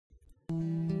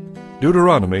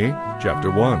Deuteronomy chapter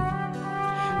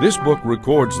 1. This book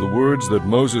records the words that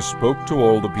Moses spoke to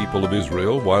all the people of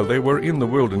Israel while they were in the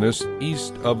wilderness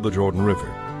east of the Jordan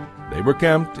River. They were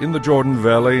camped in the Jordan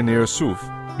Valley near Suf,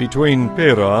 between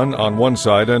Paran on one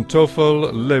side and Tophel,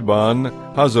 Laban,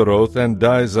 Hazeroth, and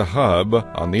Di-Zahab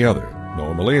on the other.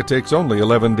 Normally it takes only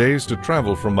 11 days to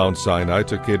travel from Mount Sinai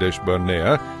to Kadesh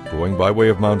Barnea, going by way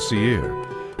of Mount Seir.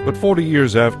 But 40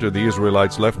 years after the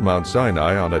Israelites left Mount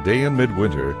Sinai on a day in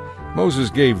midwinter, Moses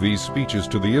gave these speeches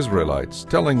to the Israelites,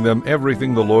 telling them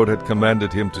everything the Lord had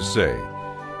commanded him to say.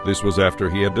 This was after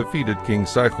he had defeated King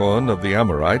Sihon of the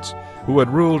Amorites, who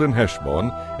had ruled in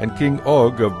Heshbon, and King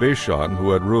Og of Bashan,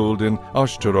 who had ruled in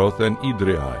Ashtaroth and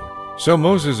Edrei. So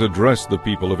Moses addressed the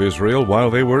people of Israel while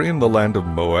they were in the land of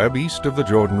Moab, east of the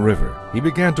Jordan River. He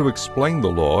began to explain the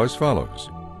law as follows.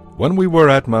 When we were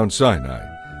at Mount Sinai,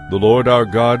 the Lord our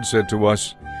God said to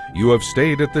us, "You have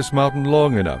stayed at this mountain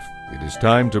long enough. It is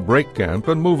time to break camp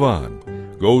and move on.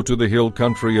 Go to the hill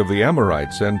country of the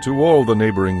Amorites and to all the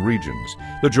neighboring regions,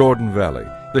 the Jordan Valley,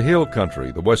 the hill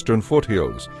country, the western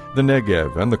foothills, the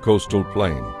Negev, and the coastal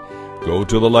plain. Go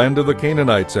to the land of the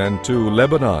Canaanites and to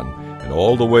Lebanon, and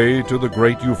all the way to the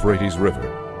great Euphrates River.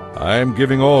 I am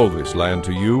giving all this land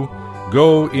to you.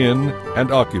 Go in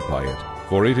and occupy it,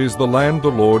 for it is the land the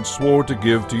Lord swore to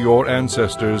give to your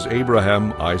ancestors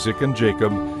Abraham, Isaac, and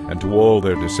Jacob, and to all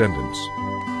their descendants.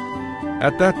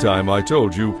 At that time I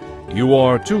told you, you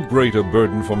are too great a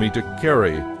burden for me to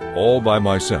carry all by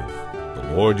myself.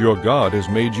 The Lord your God has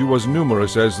made you as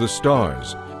numerous as the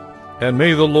stars. And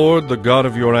may the Lord, the God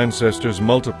of your ancestors,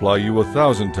 multiply you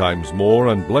 1,000 times more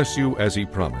and bless you as he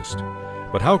promised.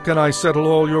 But how can I settle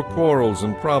all your quarrels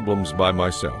and problems by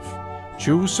myself?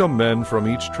 Choose some men from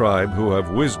each tribe who have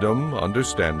wisdom,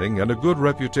 understanding, and a good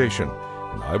reputation,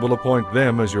 and I will appoint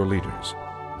them as your leaders."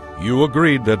 You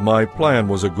agreed that my plan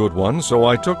was a good one, so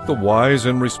I took the wise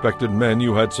and respected men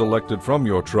you had selected from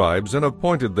your tribes and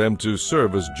appointed them to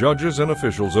serve as judges and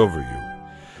officials over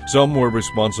you. Some were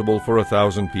responsible for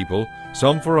 1,000 people,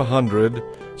 some for 100,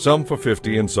 some for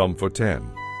 50, and some for 10.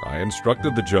 I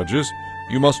instructed the judges,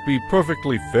 "You must be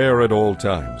perfectly fair at all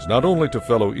times, not only to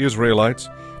fellow Israelites,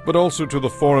 but also to the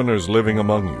foreigners living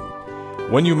among you.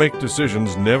 When you make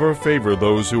decisions, never favor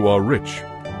those who are rich.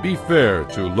 Be fair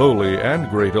to lowly and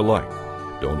great alike.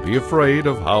 Don't be afraid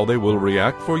of how they will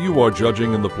react, for you are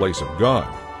judging in the place of God.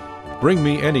 Bring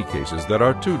me any cases that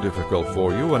are too difficult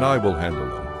for you, and I will handle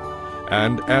them."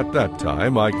 And at that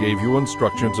time I gave you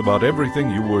instructions about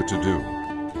everything you were to do.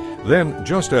 Then,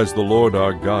 just as the Lord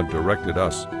our God directed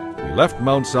us, we left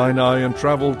Mount Sinai and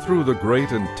traveled through the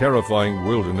great and terrifying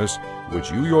wilderness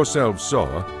which you yourselves saw,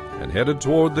 and headed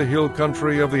toward the hill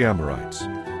country of the Amorites.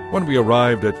 When we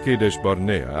arrived at Kadesh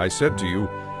Barnea, I said to you,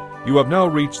 "You have now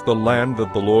reached the land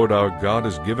that the Lord our God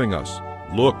is giving us.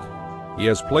 Look, he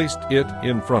has placed it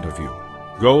in front of you.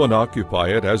 Go and occupy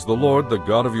it as the Lord, the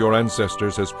God of your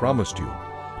ancestors, has promised you.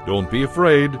 Don't be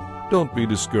afraid, don't be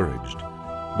discouraged."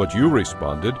 But you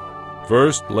responded,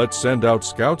 "First, let's send out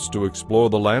scouts to explore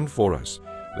the land for us.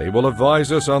 They will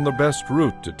advise us on the best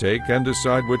route to take and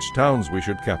decide which towns we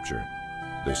should capture."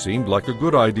 This seemed like a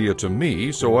good idea to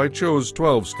me, so I chose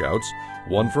 12 scouts,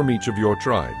 one from each of your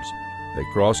tribes. They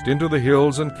crossed into the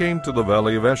hills and came to the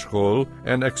valley of Eshcol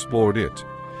and explored it.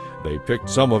 They picked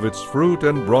some of its fruit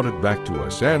and brought it back to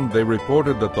us, and they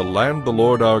reported that the land the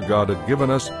Lord our God had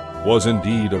given us was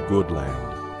indeed a good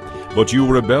land. But you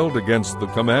rebelled against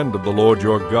the command of the Lord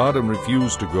your God and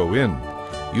refused to go in.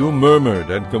 You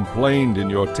murmured and complained in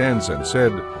your tents and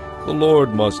said, "The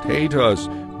Lord must hate us,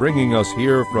 bringing us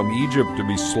here from Egypt to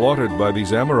be slaughtered by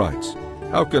these Amorites.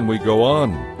 How can we go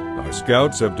on? Our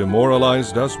scouts have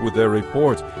demoralized us with their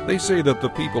reports. They say that the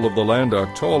people of the land are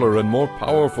taller and more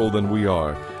powerful than we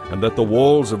are, and that the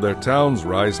walls of their towns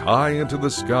rise high into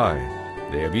the sky.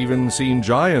 They have even seen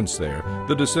giants there,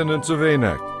 the descendants of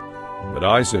Anak." But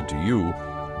I said to you,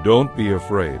 "Don't be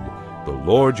afraid. The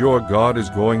Lord your God is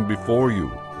going before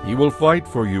you. He will fight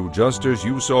for you just as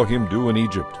you saw him do in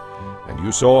Egypt. And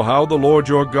you saw how the Lord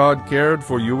your God cared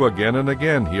for you again and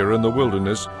again here in the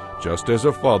wilderness, just as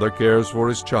a father cares for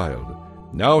his child.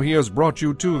 Now he has brought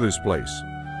you to this place.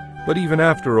 But even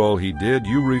after all he did,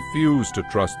 you refused to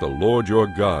trust the Lord your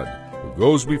God, who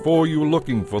goes before you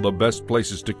looking for the best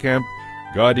places to camp,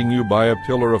 guiding you by a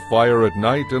pillar of fire at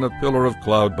night and a pillar of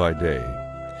cloud by day.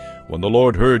 When the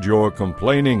Lord heard your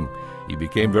complaining, he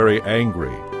became very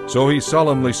angry. So he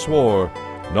solemnly swore,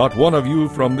 "Not one of you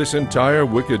from this entire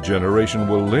wicked generation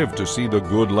will live to see the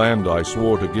good land I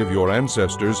swore to give your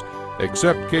ancestors,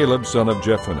 except Caleb son of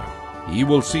Jephunneh. He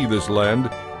will see this land,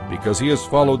 because he has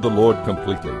followed the Lord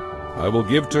completely. I will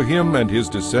give to him and his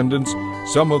descendants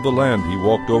Some of the land he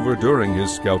walked over during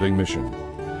his scouting mission.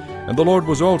 And the Lord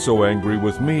was also angry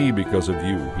with me because of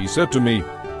you. He said to me,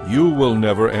 "You will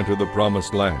never enter the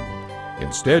promised land.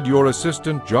 Instead, your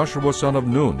assistant Joshua son of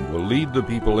Nun will lead the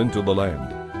people into the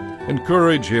land.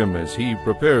 Encourage him as he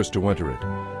prepares to enter it.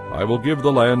 I will give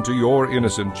the land to your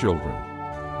innocent children.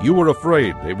 You were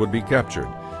afraid they would be captured,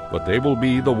 but they will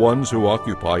be the ones who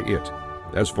occupy it.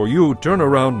 As for you, turn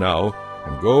around now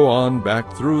and go on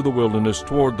back through the wilderness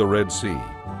toward the Red Sea."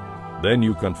 Then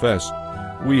you confessed,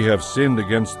 "We have sinned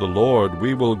against the Lord.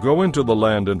 We will go into the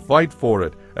land and fight for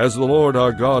it, as the Lord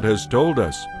our God has told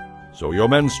us." So your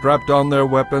men strapped on their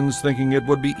weapons, thinking it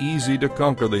would be easy to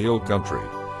conquer the hill country.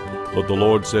 But the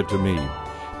Lord said to me,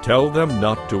 "Tell them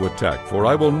not to attack, for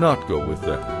I will not go with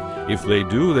them. If they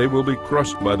do, they will be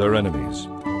crushed by their enemies."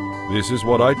 This is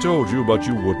what I told you, but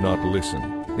you would not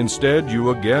listen. Instead, you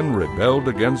again rebelled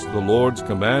against the Lord's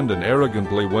command and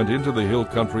arrogantly went into the hill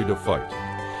country to fight.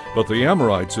 But the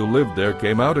Amorites who lived there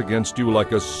came out against you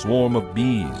like a swarm of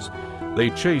bees. They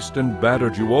chased and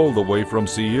battered you all the way from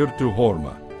Seir to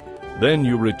Hormah. Then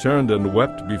you returned and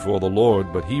wept before the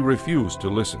Lord, but he refused to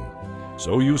listen.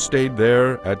 So you stayed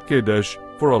there at Kadesh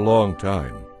for a long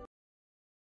time.